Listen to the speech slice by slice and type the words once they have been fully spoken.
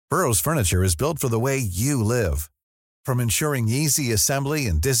Burrow's furniture is built for the way you live. From ensuring easy assembly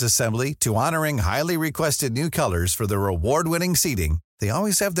and disassembly to honoring highly requested new colors for their award-winning seating, they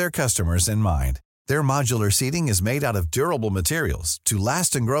always have their customers in mind. Their modular seating is made out of durable materials to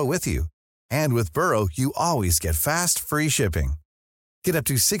last and grow with you. And with Burrow, you always get fast, free shipping. Get up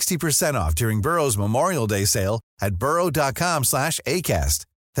to 60% off during Burrow's Memorial Day sale at burrow.com/ACAST.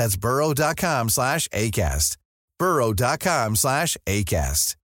 That's burrow.com/ACAST.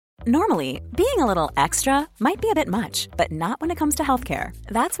 burrow.com/ACAST. Normally, being a little extra might be a bit much, but not when it comes to healthcare.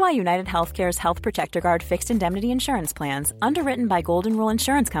 That's why United Healthcare's Health Protector Guard fixed indemnity insurance plans, underwritten by Golden Rule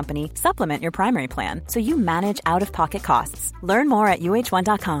Insurance Company, supplement your primary plan so you manage out-of-pocket costs. Learn more at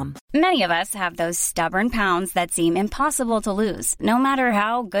UH1.com. Many of us have those stubborn pounds that seem impossible to lose, no matter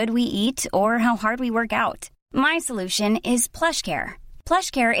how good we eat or how hard we work out. My solution is PlushCare.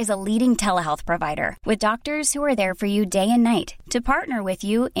 PlushCare is a leading telehealth provider with doctors who are there for you day and night to partner with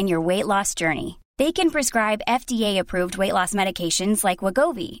you in your weight loss journey. They can prescribe FDA-approved weight loss medications like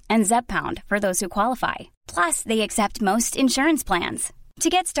Wegovy and Zepbound for those who qualify. Plus, they accept most insurance plans. To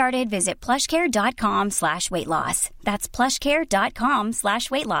get started, visit plushcare.com/weightloss. That's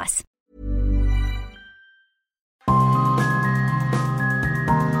plushcare.com/weightloss.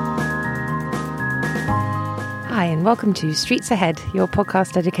 Hi and welcome to Streets Ahead, your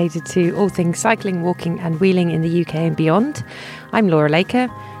podcast dedicated to all things cycling, walking and wheeling in the UK and beyond. I'm Laura Laker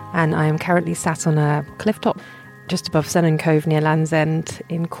and I am currently sat on a cliff top just above Sun Cove near Land's End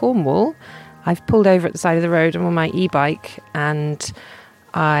in Cornwall. I've pulled over at the side of the road. I'm on my e-bike and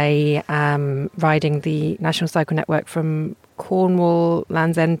I am riding the National Cycle Network from Cornwall,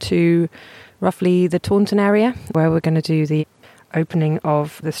 Land's End to roughly the Taunton area, where we're going to do the opening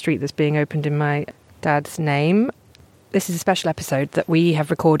of the street that's being opened in my dad's name. This is a special episode that we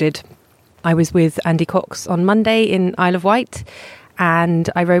have recorded. I was with Andy Cox on Monday in Isle of Wight and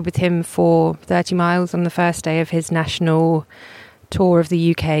I rode with him for 30 miles on the first day of his national tour of the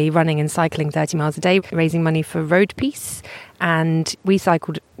UK, running and cycling 30 miles a day, raising money for Road Peace. And we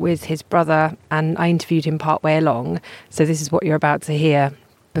cycled with his brother and I interviewed him partway along. So this is what you're about to hear.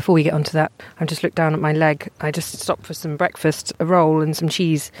 Before we get onto that, I just looked down at my leg. I just stopped for some breakfast, a roll and some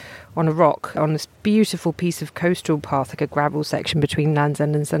cheese on a rock on this beautiful piece of coastal path, like a gravel section between Land's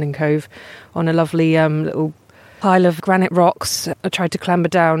End and Sun Cove, on a lovely little pile of granite rocks. I tried to clamber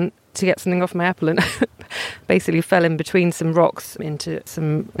down to get something off my apple and basically fell in between some rocks into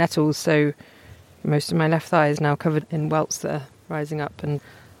some nettles. So most of my left thigh is now covered in welts that are rising up and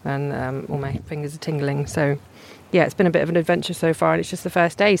all my fingers are tingling. So yeah, it's been a bit of an adventure so far and it's just the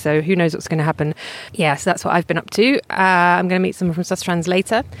first day, so who knows what's going to happen. Yeah, so that's what I've been up to. I'm going to meet someone from Sustrans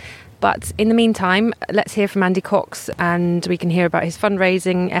later. But in the meantime, let's hear from Andy Cox and we can hear about his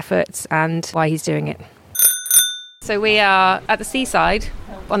fundraising efforts and why he's doing it. So we are at the seaside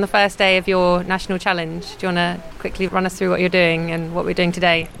on the first day of your national challenge. Do you want to quickly run us through what you're doing and what we're doing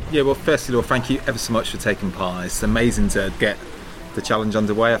today? Yeah, well, firstly, Laura, thank you ever so much for taking part. It's amazing to get the challenge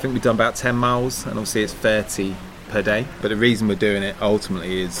underway. I think we've done about 10 miles and obviously it's 30 per day, but the reason we're doing it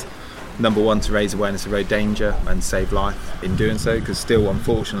ultimately is number one, to raise awareness of road danger and save life in doing so, because still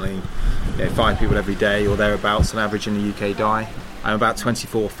unfortunately 5 people every day or thereabouts on average in the UK die, and about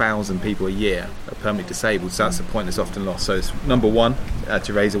 24,000 people a year are permanently disabled, so that's a point that's often lost. So it's number one,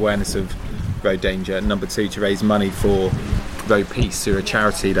 to raise awareness of road danger, and number two, to raise money for Road Peace, who are a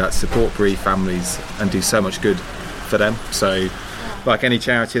charity that support bereaved families and do so much good for them. So like any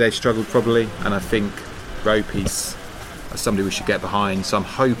charity, they've struggled probably, and I think Road Peace are somebody we should get behind. So I'm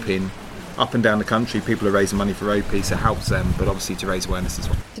hoping up and down the country people are raising money for Road Peace. It helps them, but obviously to raise awareness as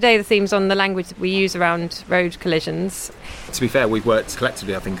well. Today the theme's on the language that we use around road collisions. To be fair, we've worked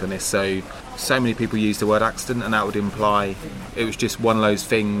collectively I think on this, so many people use the word accident and that would imply it was just one of those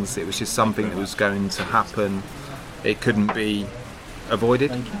things, it was just something that was going to happen, it couldn't be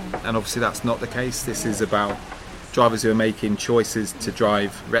avoided, and obviously that's not the case. This is about drivers who are making choices to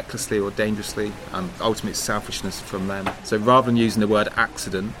drive recklessly or dangerously, and ultimately it's selfishness from them. So rather than using the word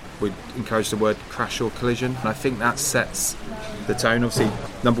accident, we'd encourage the word crash or collision, and I think that sets the tone. Obviously,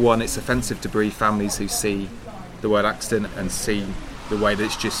 number one, it's offensive to bereaved families who see the word accident and see the way that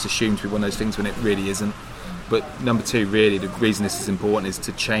it's just assumed to be one of those things when it really isn't. But number two, really, the reason this is important is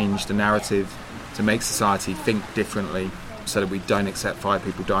to change the narrative, to make society think differently, so that we don't accept 5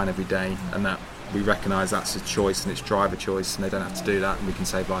 people dying every day, and that we recognise that's a choice and it's driver choice and they don't have to do that, and we can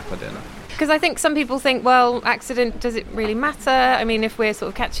save life by doing that. Because I think some people think, well, accident, does it really matter? I mean, if we're sort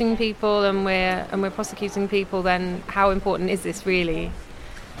of catching people and we're prosecuting people, then how important is this really?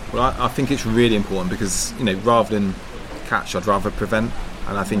 Well, I think it's really important because, rather than catch, I'd rather prevent,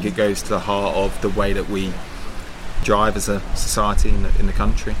 and I think it goes to the heart of the way that we drive as a society in the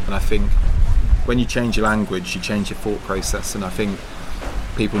country. And I think when you change your language, you change your thought process, and I think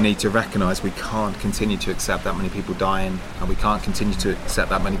people need to recognise we can't continue to accept that many people dying, and we can't continue to accept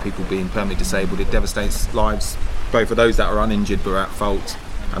that many people being permanently disabled. It devastates lives, both of those that are uninjured but are at fault,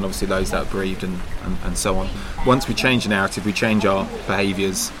 and obviously those that are bereaved and so on. Once we change the narrative, we change our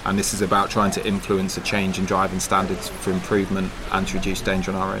behaviours, and this is about trying to influence a change in driving standards for improvement and to reduce danger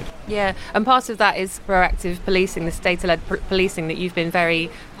on our road. Yeah, and part of that is proactive policing, this data-led policing that you've been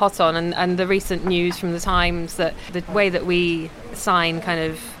very hot on, and the recent news from the Times that the way that we assign kind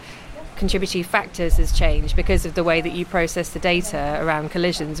of contributory factors has changed because of the way that you process the data around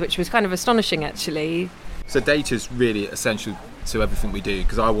collisions, which was kind of astonishing actually. So data is really essential to everything we do,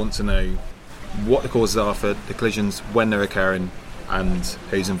 because I want to know what the causes are for the collisions, when they're occurring, and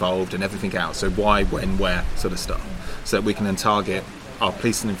who's involved and everything else. So why, when, where sort of stuff, so that we can then target our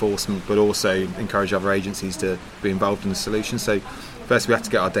police and enforcement, but also encourage other agencies to be involved in the solution. So first we have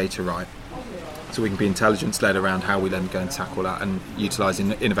to get our data right, so we can be intelligence-led around how we then go and tackle that and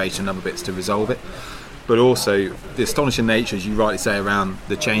utilising innovation and other bits to resolve it. But also the astonishing nature, as you rightly say, around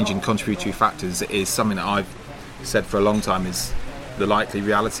the change in contributory factors is something that I've said for a long time is the likely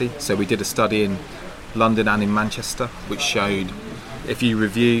reality. So we did a study in London and in Manchester which showed if you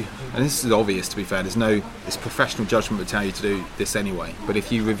review, and this is obvious to be fair, this professional judgment would tell you to do this anyway, but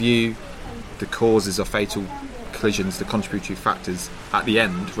if you review the causes of fatal collisions, the contributory factors at the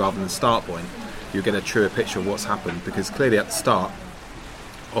end rather than the start point, you'll get a truer picture of what's happened, because clearly at the start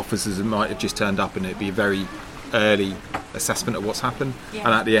officers might have just turned up and it'd be a very early assessment of what's happened, and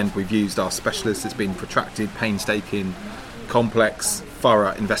at the end we've used our specialists. It's been protracted, painstaking, complex,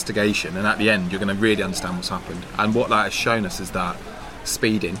 thorough investigation, and at the end you're going to really understand what's happened. And what that has shown us is that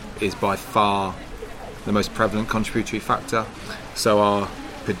speeding is by far the most prevalent contributory factor. So our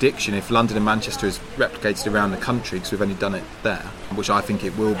prediction, if London and Manchester is replicated around the country, because we've only done it there, which I think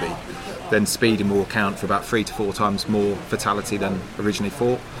it will be, then speeding will account for about 3 to 4 times more fatality than originally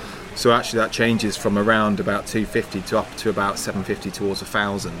thought. So actually that changes from around about 250 to up to about 750 towards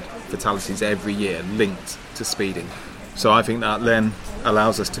 1,000 fatalities every year linked to speeding. So I think that then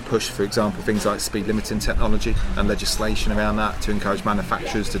allows us to push, for example, things like speed limiting technology and legislation around that to encourage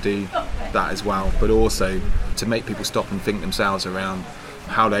manufacturers to do that as well, but also to make people stop and think themselves around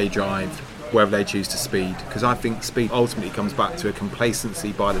how they drive, whether they choose to speed. Because I think speed ultimately comes back to a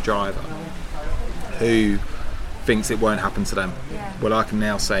complacency by the driver who thinks it won't happen to them. Well, I can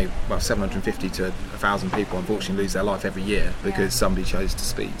now say, 750 to 1,000 people unfortunately lose their life every year because somebody chose to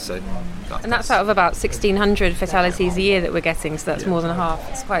speed. So that's out of about 1,600 fatalities a year that we're getting, so that's more than half.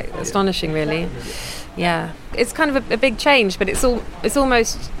 It's quite astonishing, really. Yeah, it's kind of a big change, but it's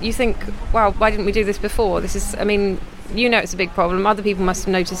almost, you think, wow, why didn't we do this before? This is, I mean, you know it's a big problem. Other people must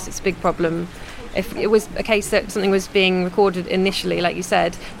have noticed it's a big problem. If it was a case that something was being recorded initially, like you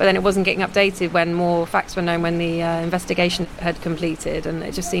said, but then it wasn't getting updated when more facts were known, when the investigation had completed, and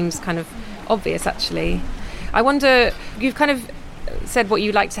it just seems kind of obvious, actually. I wonder, you've kind of said what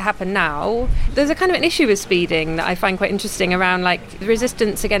you'd like to happen now. There's a kind of an issue with speeding that I find quite interesting around like the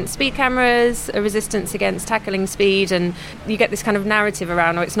resistance against speed cameras, a resistance against tackling speed, and you get this kind of narrative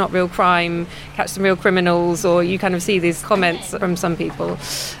around, oh, it's not real crime, catch some real criminals, or you kind of see these comments from some people.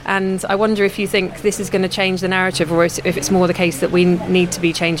 And I wonder if you think this is going to change the narrative, or if it's more the case that we need to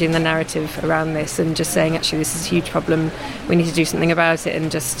be changing the narrative around this and just saying, actually, this is a huge problem, we need to do something about it,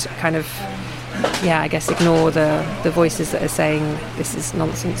 and just kind of, I guess, ignore the voices that are saying this is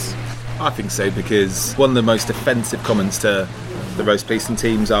nonsense. I think so, because one of the most offensive comments to the road policing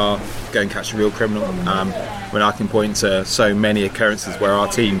teams are go and catch a real criminal. When I can point to so many occurrences where our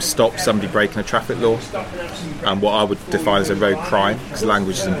team stopped somebody breaking a traffic law, and what I would define as a road crime, because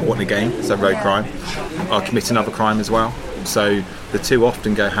language is important again, it's a road crime, are committing another crime as well. So the two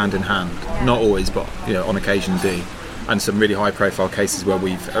often go hand in hand, not always, but on occasion do. And some really high profile cases where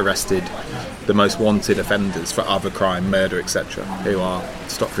we've arrested the most wanted offenders for other crime, murder, etc., who are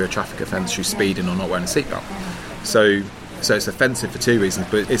stopped for a traffic offence through speeding or not wearing a seatbelt. So it's offensive for two reasons,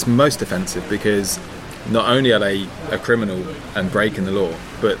 but it's most offensive because not only are they a criminal and breaking the law,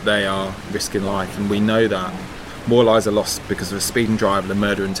 but they are risking life, and we know that more lives are lost because of a speeding driver than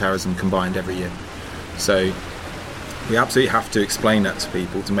murder and terrorism combined every year. So we absolutely have to explain that to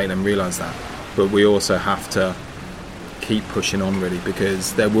people to make them realise that, but we also have to keep pushing on, really,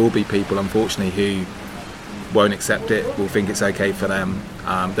 because there will be people, unfortunately, who won't accept it, will think it's okay for them.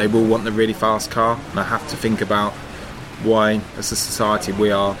 They will want the really fast car, and I have to think about why, as a society,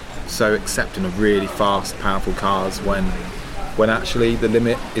 we are so accepting of really fast, powerful cars when actually the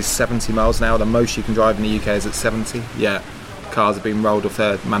limit is 70 miles an hour. The most you can drive in the UK is at 70. Yet cars have been rolled off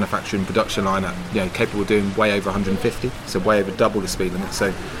their manufacturing production line at, capable of doing way over 150, so way over double the speed limit.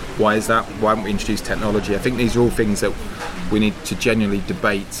 So why is that? Why haven't we introduced technology? I think these are all things that we need to genuinely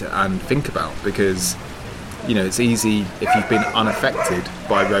debate and think about, because it's easy if you've been unaffected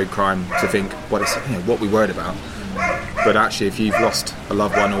by road crime to think, what we worried about. But actually, if you've lost a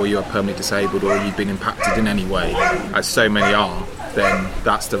loved one, or you're permanently disabled, or you've been impacted in any way, as so many are, then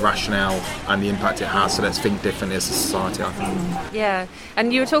that's the rationale and the impact it has. So let's think differently as a society, I think. Yeah,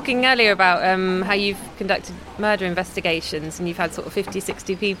 and you were talking earlier about how you've conducted murder investigations and you've had sort of 50,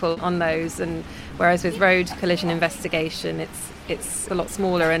 60 people on those, and whereas with road collision investigation, it's a lot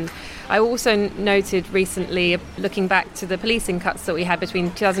smaller. And I also noted recently, looking back to the policing cuts that we had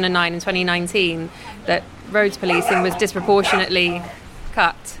between 2009 and 2019, that roads policing was disproportionately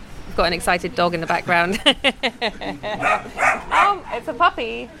cut. We've got an excited dog in the background. Oh, it's a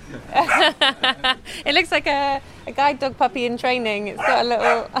puppy. It looks like a guide dog puppy in training. It's got a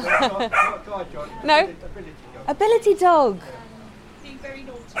little... No? Ability dog. Being very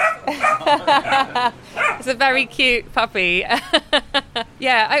naughty. It's a very cute puppy.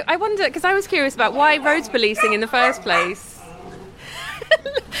 Yeah, I wonder, because I was curious about why roads policing in the first place.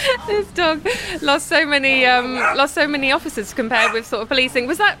 This dog lost so many officers compared with sort of policing.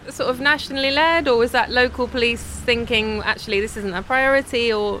 Was that sort of nationally led, or was that local police thinking actually this isn't a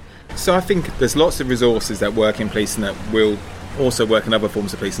priority? Or so I think there's lots of resources that work in policing that will also work in other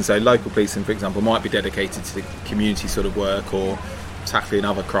forms of policing. So local policing, for example, might be dedicated to the community sort of work or tackling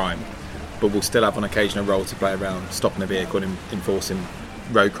other crime, but will still have on occasion a role to play around stopping a vehicle and enforcing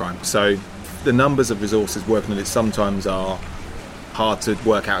road crime. So the numbers of resources working on it sometimes are hard to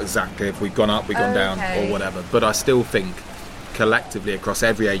work out exactly if we've gone up, we've gone down, or whatever. But I still think collectively across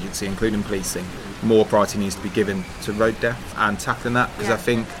every agency, including policing, more priority needs to be given to road death and tackling that. Because I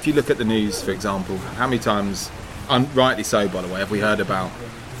think if you look at the news, for example, how many times, rightly so by the way, have we heard about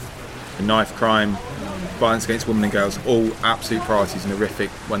knife crime, violence against women and girls, all absolute priorities and horrific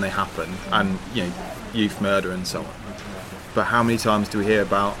when they happen, and youth murder and so on. But how many times do we hear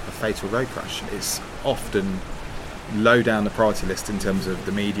about a fatal road crash? It's often low down the priority list in terms of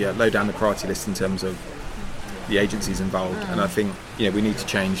the media, low down the priority list in terms of the agencies involved. And I think we need to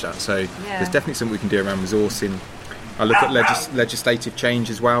change that. So there's definitely something we can do around resourcing. I look at legislative change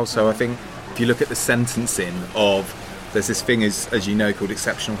as well. So I think if you look at the sentencing of, there's this thing as you know called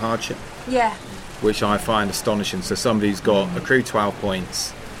exceptional hardship, which I find astonishing. So somebody who's got accrued 12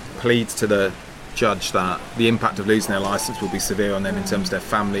 points pleads to the judge that the impact of losing their licence will be severe on them in terms of their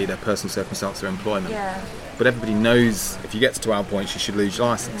family, their personal circumstance, their employment. But everybody knows if you get to 12 points you should lose your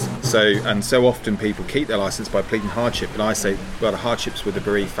licence. So often people keep their licence by pleading hardship, but I say, well, the hardship's with the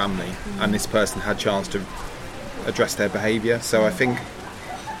bereaved family, and this person had chance to address their behaviour. So I think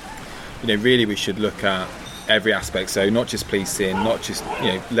really we should look at every aspect, so not just policing, not just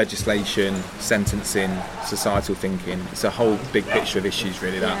legislation, sentencing, societal thinking. It's a whole big picture of issues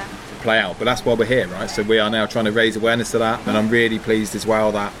really that play out, but that's why we're here, right? So we are now trying to raise awareness of that, and I'm really pleased as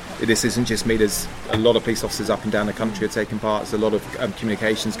well that this isn't just me. There's a lot of police officers up and down the country are taking part. There's a lot of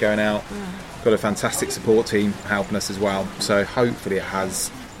communications going out. Got a fantastic support team helping us as well, so hopefully it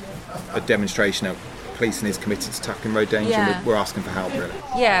has a demonstration that policing is committed to tackling road danger. We're asking for help, really.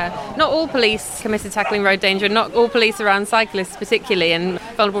 Not all police committed to tackling road danger, not all police around cyclists particularly, and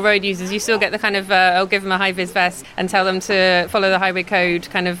vulnerable road users. You still get the kind of I'll give them a high-vis vest and tell them to follow the highway code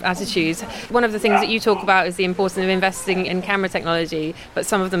kind of attitudes. One of the things that you talk about is the importance of investing in camera technology, but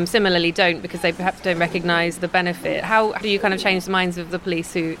some of them similarly don't, because they perhaps don't recognise the benefit. How do you kind of change the minds of the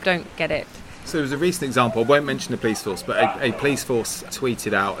police who don't get it? So there was a recent example, I won't mention the police force, but a police force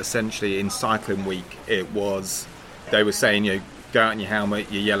tweeted out essentially in Cycling Week, they were saying, go out in your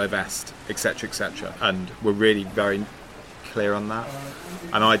helmet, your yellow vest, etc., etc. And we're really very clear on that.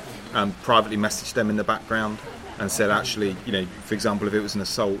 And I privately messaged them in the background and said, actually, for example, if it was an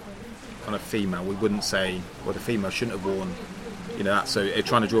assault on a female, we wouldn't say, well, the female shouldn't have worn that. So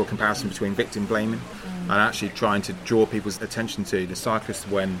trying to draw a comparison between victim blaming and actually trying to draw people's attention to the cyclists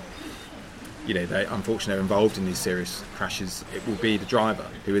when they unfortunately are involved in these serious crashes. It will be the driver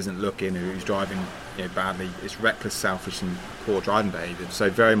who isn't looking, who's driving badly. It's reckless, selfish and poor driving behaviour. So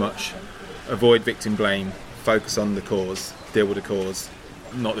very much avoid victim blame, focus on the cause, deal with the cause,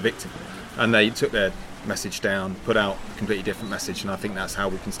 not the victim. And they took their message down, put out a completely different message, and I think that's how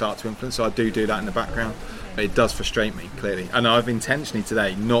we can start to influence. So I do that in the background. It does frustrate me, clearly. And I've intentionally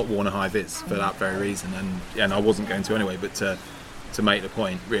today not worn a high vis for that very reason, and I wasn't going to anyway, but to make the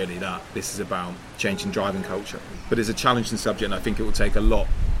point really that this is about changing driving culture. But it's a challenging subject, and I think it will take a lot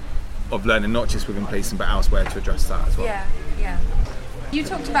of learning, not just within policing but elsewhere, to address that as well. You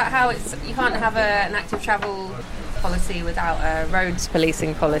talked about how you can't have an active travel policy without a roads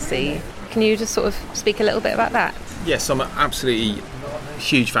policing policy. Can you just sort of speak a little bit about that? Yes, I'm absolutely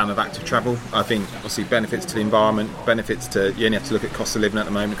huge fan of active travel. I think obviously benefits to the environment, benefits to, you only have to look at cost of living at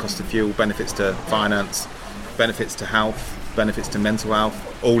the moment, cost of fuel, benefits to finance, benefits to health, benefits to mental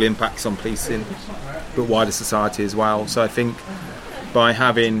health, all impacts on policing, but wider society as well. So I think by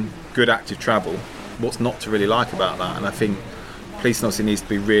having good active travel, what's not to really like about that? And I think policing obviously needs to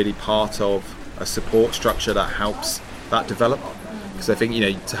be really part of a support structure that helps that develop. Because I think,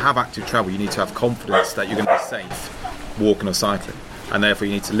 to have active travel, you need to have confidence that you're going to be safe walking or cycling. And therefore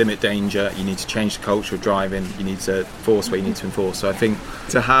you need to limit danger, you need to change the culture of driving, you need to enforce where you need to enforce. So I think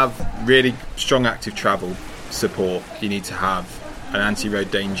to have really strong active travel support, you need to have an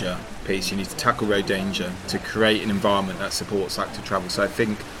anti-road danger piece, you need to tackle road danger to create an environment that supports active travel. So I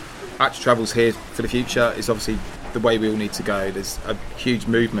think active travel's here for the future. It's obviously the way we all need to go. There's a huge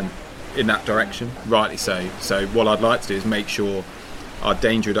movement in that direction, rightly so. So what I'd like to do is make sure our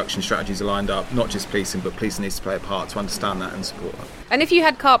danger reduction strategies are lined up, not just policing, but policing needs to play a part to understand that and support that. And if you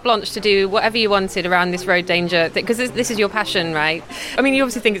had carte blanche to do whatever you wanted around this road danger, because this is your passion, right? I mean, you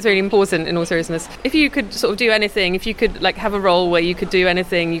obviously think it's really important in all seriousness. If you could sort of do anything, if you could have a role where you could do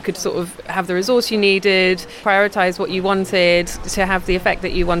anything, you could sort of have the resource you needed, prioritise what you wanted to have the effect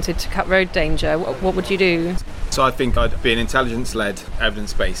that you wanted to cut road danger, what would you do? So I think I'd be an intelligence-led,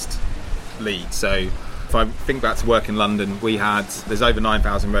 evidence-based lead. So if I think back to work in London, there's over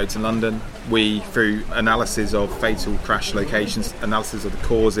 9,000 roads in London. We, through analysis of fatal crash locations, analysis of the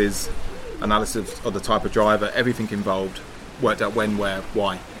causes, analysis of the type of driver, everything involved, worked out when, where,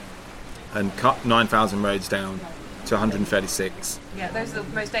 why, and cut 9,000 roads down to 136. Yeah, those are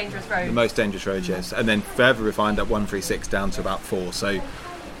the most dangerous roads. The most dangerous roads, yes. And then further refined that 136 down to about 4. So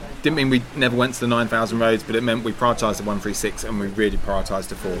didn't mean we never went to the 9,000 roads, but it meant we prioritised the 136 and we really prioritised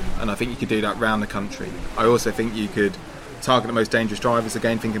the 4. And I think you could do that around the country. I also think you could target the most dangerous drivers.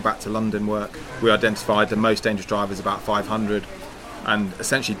 Again, thinking back to London work, we identified the most dangerous drivers, about 500, and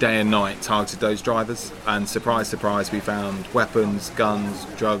essentially day and night targeted those drivers. And surprise, surprise, we found weapons, guns,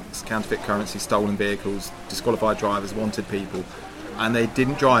 drugs, counterfeit currency, stolen vehicles, disqualified drivers, wanted people. And they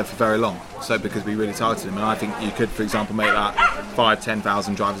didn't drive for very long, so because we really targeted them. And I think you could, for example, make that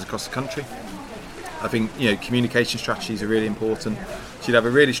 5,000-10,000 drivers across the country. I think communication strategies are really important. So you'd have a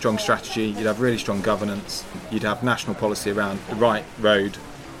really strong strategy, you'd have really strong governance, you'd have national policy around the right road,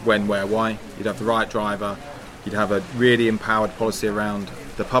 when, where, why, you'd have the right driver, you'd have a really empowered policy around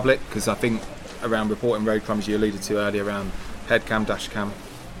the public, because I think around reporting road crimes you alluded to earlier around headcam, dashcam.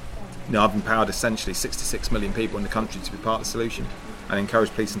 I've empowered essentially 66 million people in the country to be part of the solution and encourage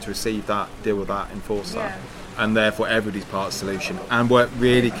policing to receive that, deal with that, enforce that. And therefore everybody's part of the solution and work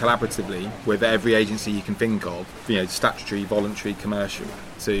really collaboratively with every agency you can think of, statutory, voluntary, commercial,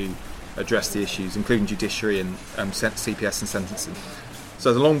 to address the issues, including judiciary and CPS and sentencing. So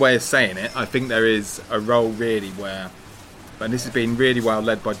there's a long way of saying it. I think there is a role really where, and this has been really well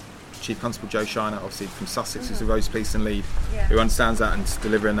led by Chief Constable Joe Shiner, obviously from Sussex, who's the roads policing lead, who understands that and is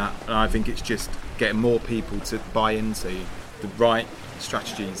delivering that. And I think it's just getting more people to buy into the right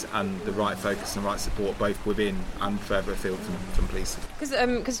strategies and the right focus and right support, both within and further afield from policing.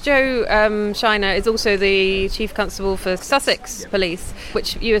 Because Joe Shiner is also the Chief Constable for Sussex Police,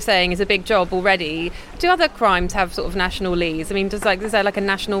 which you were saying is a big job already. Do other crimes have sort of national leads? I mean, is there like a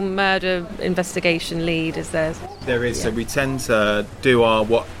national murder investigation lead? Is there? There is. So we tend to do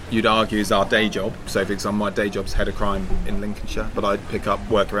what you'd argue is our day job. So for example, my day job's head of crime in Lincolnshire, but I'd pick up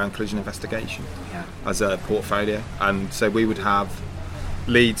work around collision investigation as a portfolio. And so we would have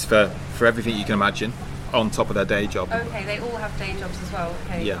leads for everything you can imagine on top of their day job. Okay, they all have day jobs as well.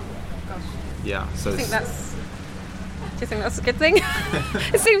 Okay. Yeah. Gosh. Yeah. So do you think that's a good thing?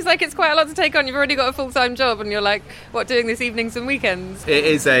 It seems like it's quite a lot to take on. You've already got a full-time job and you're like, what, doing this evenings and weekends? It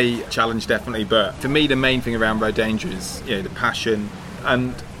is a challenge, definitely, but for me the main thing around road danger is the passion,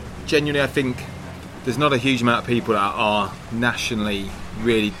 and genuinely I think there's not a huge amount of people that are nationally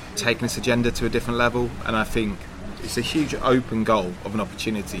really taking this agenda to a different level, and I think it's a huge open goal of an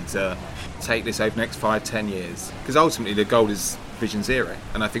opportunity to take this over the next 5-10 years, because ultimately the goal is Vision Zero,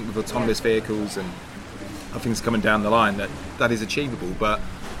 and I think with autonomous vehicles and things coming down the line that is achievable, but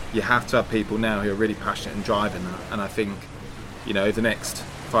you have to have people now who are really passionate and driving that. And I think over the next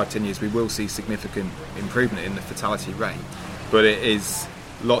 5-10 years we will see significant improvement in the fatality rate, but it is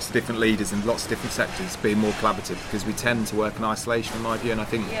lots of different leaders in lots of different sectors being more collaborative, because we tend to work in isolation in my view, and I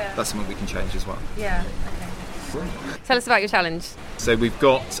think that's something we can change as well. Tell us about your challenge. So we've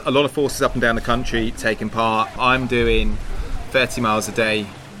got a lot of forces up and down the country taking part. I'm doing 30 miles a day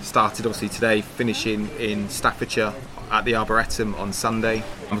started obviously today, finishing in Staffordshire at the Arboretum on Sunday.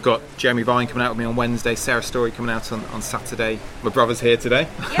 I've got Jeremy Vine coming out with me on Wednesday, Sarah Story coming out on Saturday. My brother's here today.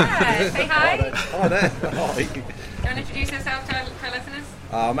 Yeah, say hi. Hi there. Hi. Do you want to introduce yourself to our listeners?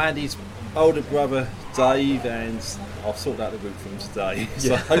 I'm Andy's older brother, Dave, and I've sorted out the route for him today.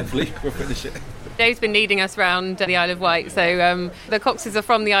 So hopefully we'll finish it. Dave's been leading us around the Isle of Wight, so the Coxes are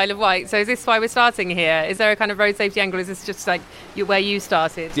from the Isle of Wight. So is this why we're starting here? Is there a kind of road safety angle? Is this just like where you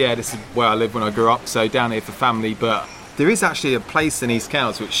started? Yeah, this is where I lived when I grew up, so down here for family, but there is actually a place in East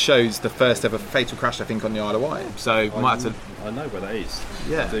Cowes which shows the first ever fatal crash, I think, on the Isle of Wight. So I might have to... I know where that is.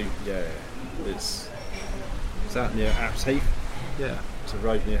 Yeah. I do, yeah. It's out near Apps Heath. Yeah. It's a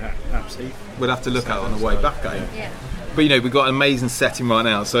road near Apps Heath. We'll have to look at it on the way back, eh? Yeah. But we've got an amazing setting right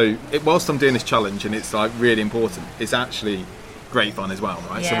now. So whilst I'm doing this challenge, and it's like really important, it's actually great fun as well,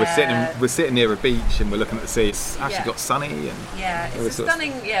 right? Yeah. So we're sitting near a beach and we're looking at the sea. It's actually got sunny and it's a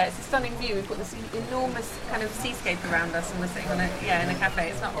stunning view. We've got this enormous kind of seascape around us, and we're sitting on in a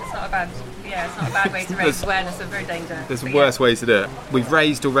cafe. It's not a bad way to raise awareness of road danger. There's worse ways to do it. We've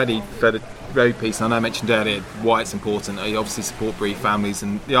raised already for the road piece, and I know I mentioned earlier why it's important. I obviously support bereaved families,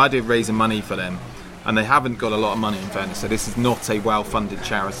 and the idea of raising money for them. And they haven't got a lot of money, in fairness, so this is not a well-funded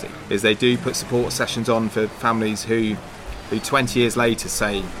charity. Is they do put support sessions on for families who 20 years later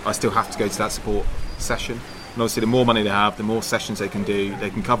say, I still have to go to that support session. And obviously the more money they have, the more sessions they can do.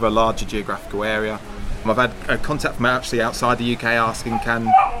 They can cover a larger geographical area. I've had a contact from actually outside the UK asking,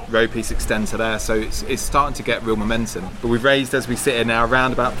 can Road Peace extend to there? So it's starting to get real momentum. But we've raised, as we sit here now,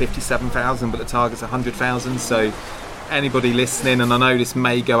 around about 57,000, but the target's 100,000. So anybody listening, and I know this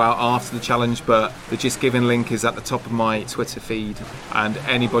may go out after the challenge, but the Just Giving link is at the top of my Twitter feed, and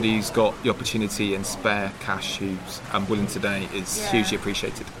anybody who's got the opportunity and spare cash who's willing to donate is hugely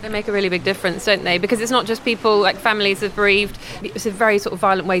appreciated. They make a really big difference, don't they? Because it's not just people, like families of bereaved. It's a very sort of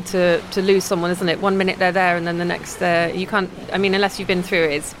violent way to lose someone, isn't it? 1 minute they're there and then the next you can't, I mean, unless you've been through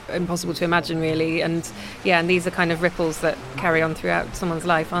it, it's impossible to imagine really. And these are kind of ripples that carry on throughout someone's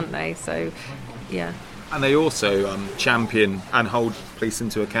life, aren't they? So, yeah. And they also champion and hold police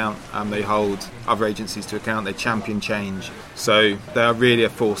into account, and they hold other agencies to account. They champion change. So they are really a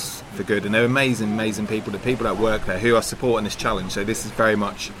force for good, and they're amazing, amazing people. The people that work there who are supporting this challenge. So this is very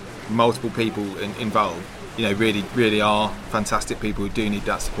much multiple people involved. Really, really are fantastic people who do need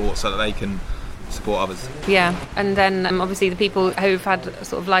that support so that they can support others. Yeah, and then obviously the people who've had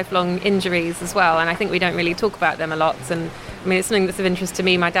sort of lifelong injuries as well, and I think we don't really talk about them a lot. And I mean, it's something that's of interest to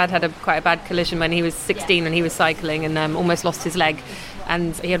me. My dad had quite a bad collision when he was 16 and he was cycling and almost lost his leg,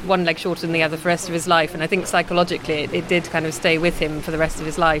 and he had one leg shorter than the other for the rest of his life. And I think psychologically it did kind of stay with him for the rest of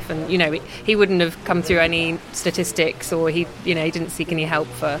his life. And he wouldn't have come through any statistics, or he didn't seek any help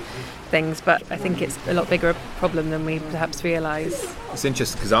for things, but I think it's a lot bigger a problem than we perhaps realise. It's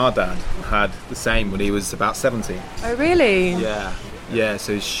interesting because our dad had the same when he was about 70. Oh really? Yeah,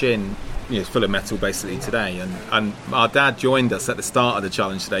 so his shin is full of metal basically today, and our dad joined us at the start of the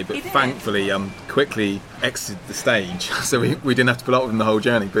challenge today, but thankfully quickly exited the stage, so we didn't have to put up with him the whole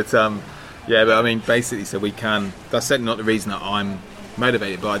journey. But but I mean basically, so we can, that's certainly not the reason that I'm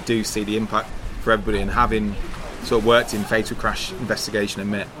motivated, but I do see the impact for everybody, and having sort of worked in fatal crash investigation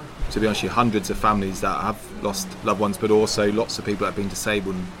and met, to be honest with you, hundreds of families that have lost loved ones, but also lots of people that have been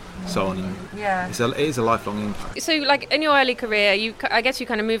disabled and so on. And it is a lifelong impact. So, like in your early career, I guess you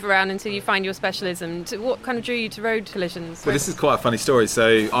kind of move around until you find your specialism. What kind of drew you to road collisions? Well, this is quite a funny story.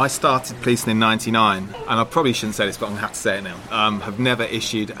 So, I started policing in '99, and I probably shouldn't say this, but I'm going to have to say it now. Have never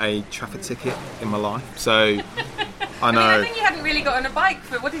issued a traffic ticket in my life. So. I know. I think you hadn't really got on a bike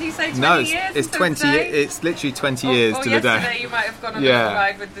for, what did you say, 20 years? No, it's 20. It's literally 20 years to the day. Yesterday you might have gone on a little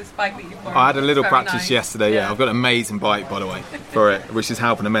ride with this bike that you've borrowed. I had a little practice nice. yesterday. Yeah, I've got an amazing bike, by the way, for it, which is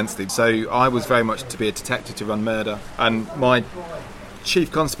helping immensely. So I was very much to be a detective to run murder, and my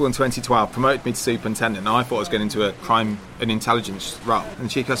chief constable in 2012 promoted me to superintendent, and I thought I was going into a crime and intelligence role. And the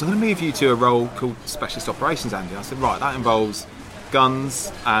chief goes, I'm going to move you to a role called specialist operations, Andy. I said, right, that involves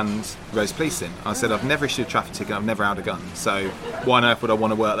guns and road policing. I said, I've never issued a traffic ticket, I've never had a gun, so why on earth would I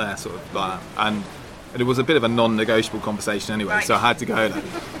want to work there, sort of like that. And it was a bit of a non-negotiable conversation anyway, so I had to go there.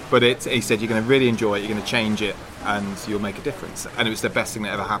 But he said, you're going to really enjoy it, you're going to change it, and you'll make a difference. And it was the best thing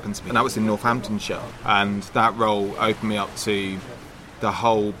that ever happened to me. And that was in Northamptonshire, and that role opened me up to the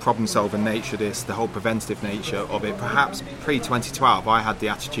whole problem-solving nature of this, the whole preventative nature of it. Perhaps pre-2012 I had the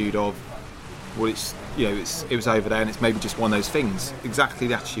attitude of, well, it was over there, and it's maybe just one of those things. Exactly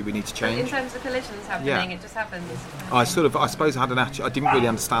the attitude we need to change. In terms of collisions happening, it just happens. I suppose I had an attitude. I didn't really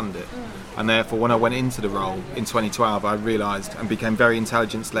understand it, and therefore when I went into the role in 2012, I realised and became very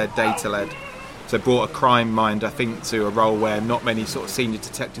intelligence-led, data-led, So it brought a crime mind, I think, to a role where not many sort of senior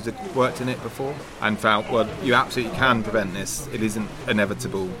detectives had worked in it before, and felt, well, you absolutely can prevent this. It isn't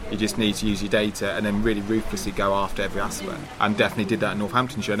inevitable. You just need to use your data and then really ruthlessly go after every aspect. And definitely did that in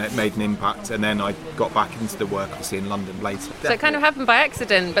Northamptonshire, and it made an impact. And then I got back into the work, obviously, in London later. So it kind of happened by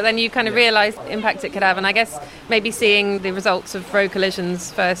accident, but then you kind of realised the impact it could have. And I guess maybe seeing the results of road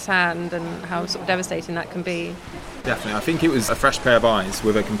collisions firsthand and how sort of devastating that can be. Definitely. I think it was a fresh pair of eyes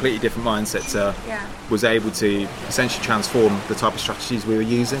with a completely different mindset was able to essentially transform the type of strategies we were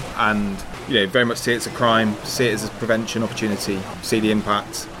using, and very much see it as a crime, see it as a prevention opportunity, see the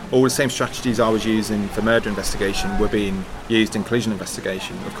impact. All the same strategies I was using for murder investigation were being used in collision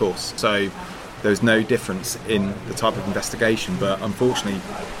investigation, of course. So there was no difference in the type of investigation, but unfortunately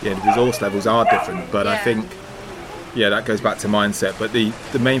the resource levels are different. But I think that goes back to mindset. But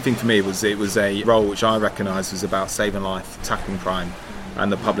the main thing for me was it was a role which I recognised was about saving life, tackling crime,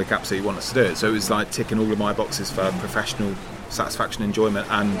 and the public absolutely want us to do it. So it was like ticking all of my boxes for professional satisfaction, enjoyment,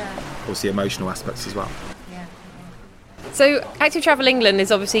 and obviously emotional aspects as well. So Active Travel England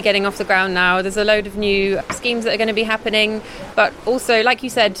is obviously getting off the ground now. There's a load of new schemes that are going to be happening, but also, like you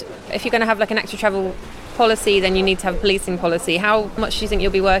said, if you're going to have like an Active Travel policy, then you need to have a policing policy. How much do you think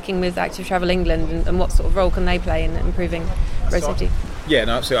you'll be working with Active Travel England, and what sort of role can they play in improving road safety? Yeah,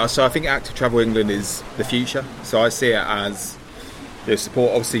 no, absolutely. So I think Active Travel England is the future. So I see it as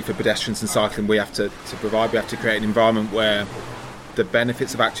support, obviously, for pedestrians and cycling. We have to provide. We have to create an environment where the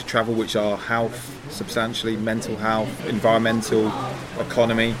benefits of active travel, which are health, substantially, mental health, environmental,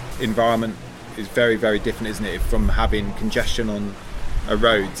 economy, environment, is very, very different, isn't it, from having congestion on a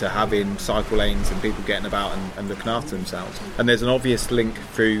road to having cycle lanes and people getting about and looking after themselves. And there's an obvious link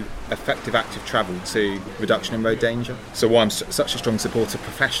through effective active travel to reduction in road danger. So why I'm such a strong supporter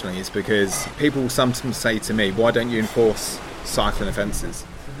professionally is because people sometimes say to me, why don't you enforce cycling offences?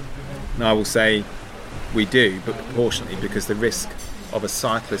 And I will say, we do, but proportionately, because the risk of a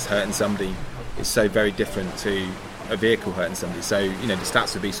cyclist hurting somebody is so very different to a vehicle hurting somebody. So, the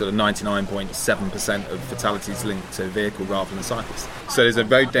stats would be sort of 99.7% of fatalities linked to a vehicle rather than a cyclist. So there's a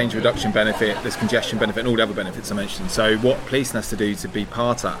road danger reduction benefit, there's congestion benefit, and all the other benefits I mentioned. So what policing has to do to be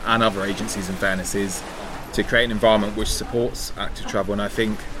part of, and other agencies in fairness, is to create an environment which supports active travel. And I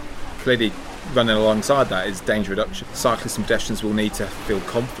think clearly running alongside that is danger reduction. Cyclists and pedestrians will need to feel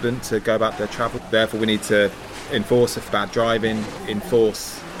confident to go about their travel. Therefore, we need to enforce bad driving,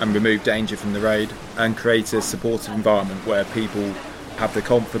 enforce and remove danger from the road, and create a supportive environment where people have the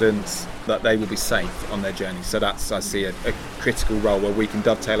confidence that they will be safe on their journey. So that's, I see, a critical role where we can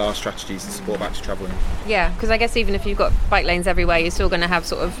dovetail our strategies to support active travelling. Yeah, because I guess even if you've got bike lanes everywhere, you're still going to have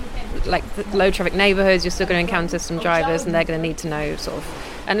sort of like low traffic neighbourhoods, you're still going to encounter some drivers, and they're going to need to know sort of,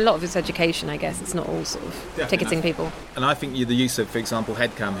 and a lot of it's education, I guess. It's not all sort of ticketing people. And I think the use of, for example,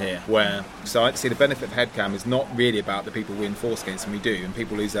 headcam here, so I see the benefit of headcam is not really about the people we enforce against, and we do, and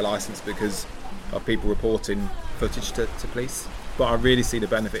people lose their licence because of people reporting footage to police. But I really see the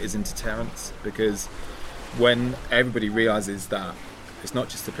benefit is in deterrence, because when everybody realises that it's not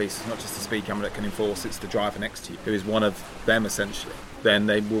just the police, it's not just the speed camera that can enforce, it's the driver next to you, who is one of them essentially, then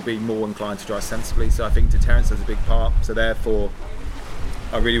they will be more inclined to drive sensibly. So I think deterrence has a big part. So therefore,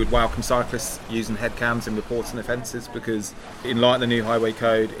 I really would welcome cyclists using headcams and reporting offences, because in light of the new highway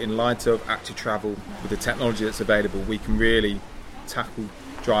code, in light of active travel, with the technology that's available, we can really tackle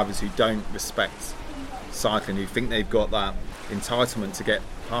drivers who don't respect cycling, who think they've got that entitlement to get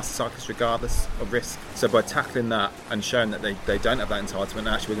past the cyclist regardless of risk. So by tackling that and showing that they don't have that entitlement, and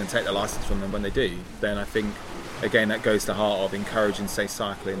actually we're going to take their licence from them when they do, then I think, again, that goes to the heart of encouraging safe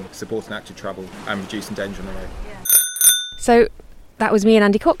cycling, supporting active travel, and reducing danger on the road. So that was me and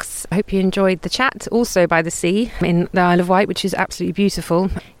Andy Cox. I hope you enjoyed the chat. Also by the sea in the Isle of Wight, which is absolutely beautiful.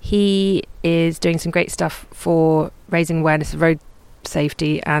 He is doing some great stuff for raising awareness of road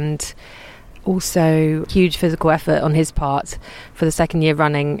safety, and also huge physical effort on his part for the second year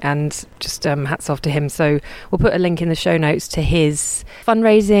running, and just hats off to him. So we'll put a link in the show notes to his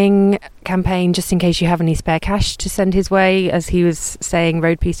fundraising campaign, just in case you have any spare cash to send his way. As he was saying,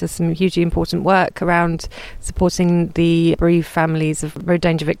 Road Peace does some hugely important work around supporting the bereaved families of road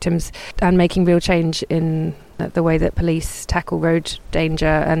danger victims and making real change in the way that police tackle road danger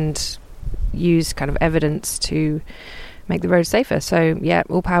and use kind of evidence to make the road safer. So yeah,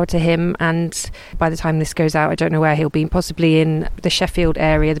 all power to him. And by the time this goes out, I don't know where he'll be, possibly in the Sheffield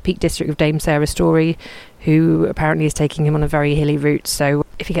area, the Peak District of Dame Sarah Story, who apparently is taking him on a very hilly route. So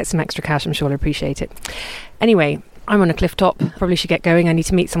if he gets some extra cash, I'm sure he'll appreciate it. Anyway, I'm on a cliff top, probably should get going. I need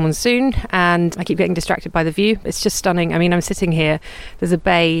to meet someone soon, and I keep getting distracted by the view. It's just stunning. I mean, I'm sitting here, there's a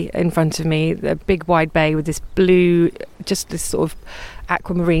bay in front of me, a big wide bay with this blue, just this sort of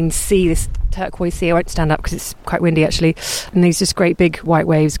aquamarine sea, this turquoise sea. I won't stand up because it's quite windy actually, and these just great big white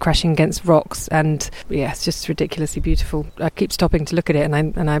waves crashing against rocks, and yeah, it's just ridiculously beautiful. I keep stopping to look at it,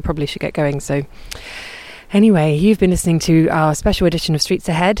 and I probably should get going. So anyway, you've been listening to our special edition of Streets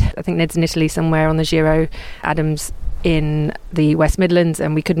Ahead. I think Ned's in Italy somewhere on the Giro, Adam's in the West Midlands,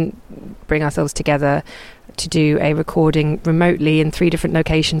 and we couldn't bring ourselves together to do a recording remotely in 3 different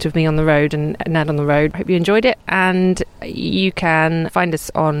locations with me on the road and Ned on the road. Hope you enjoyed it, and you can find us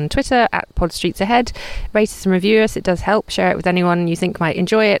on Twitter at PodStreetsAhead. Rate us and review us, it does help. Share it with anyone you think might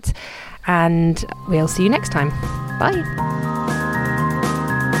enjoy it, and we'll see you next time. Bye.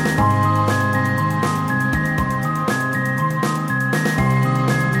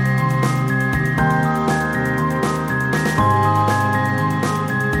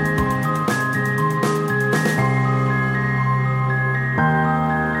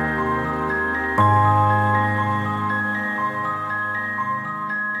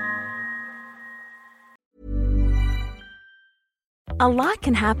 A lot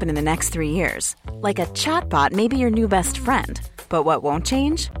can happen in the next 3 years. Like a chatbot may be your new best friend. But what won't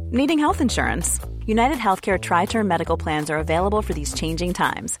change? Needing health insurance. United Healthcare Tri-Term Medical Plans are available for these changing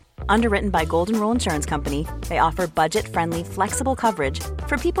times. Underwritten by Golden Rule Insurance Company, they offer budget-friendly, flexible coverage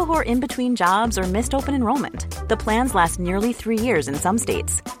for people who are in between jobs or missed open enrollment. The plans last nearly 3 years in some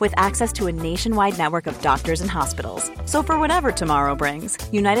states, with access to a nationwide network of doctors and hospitals. So for whatever tomorrow brings,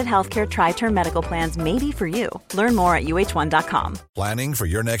 United Healthcare Tri-Term Medical Plans may be for you. Learn more at uh1.com. Planning for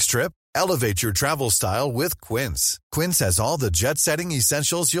your next trip? Elevate your travel style with Quince. Quince has all the jet-setting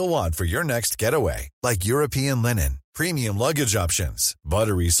essentials you'll want for your next getaway, like European linen, premium luggage options,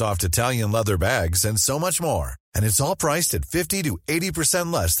 buttery soft Italian leather bags, and so much more. And it's all priced at 50 to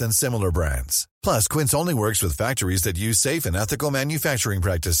 80% less than similar brands. Plus, Quince only works with factories that use safe and ethical manufacturing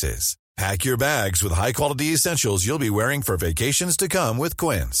practices. Pack your bags with high-quality essentials you'll be wearing for vacations to come with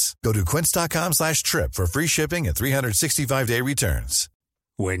Quince. Go to quince.com/trip for free shipping and 365-day returns.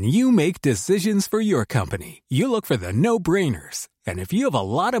 When you make decisions for your company, you look for the no-brainers. And if you have a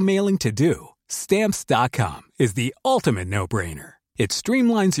lot of mailing to do, Stamps.com is the ultimate no-brainer. It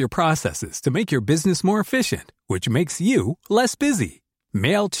streamlines your processes to make your business more efficient, which makes you less busy.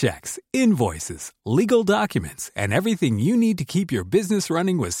 Mail checks, invoices, legal documents, and everything you need to keep your business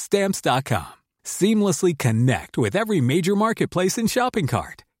running with Stamps.com. Seamlessly connect with every major marketplace and shopping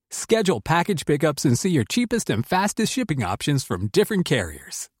cart. Schedule package pickups and see your cheapest and fastest shipping options from different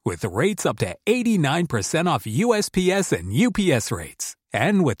carriers, with rates up to 89% off USPS and UPS rates.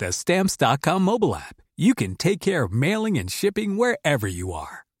 And with the Stamps.com mobile app, you can take care of mailing and shipping wherever you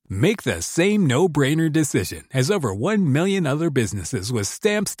are. Make the same no-brainer decision as over 1 million other businesses with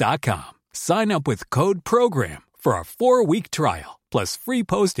Stamps.com. Sign up with code PROGRAM for a 4-week trial, plus free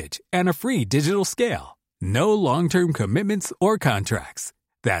postage and a free digital scale. No long-term commitments or contracts.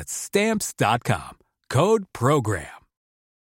 That's Stamps.com. Code PROGRAM.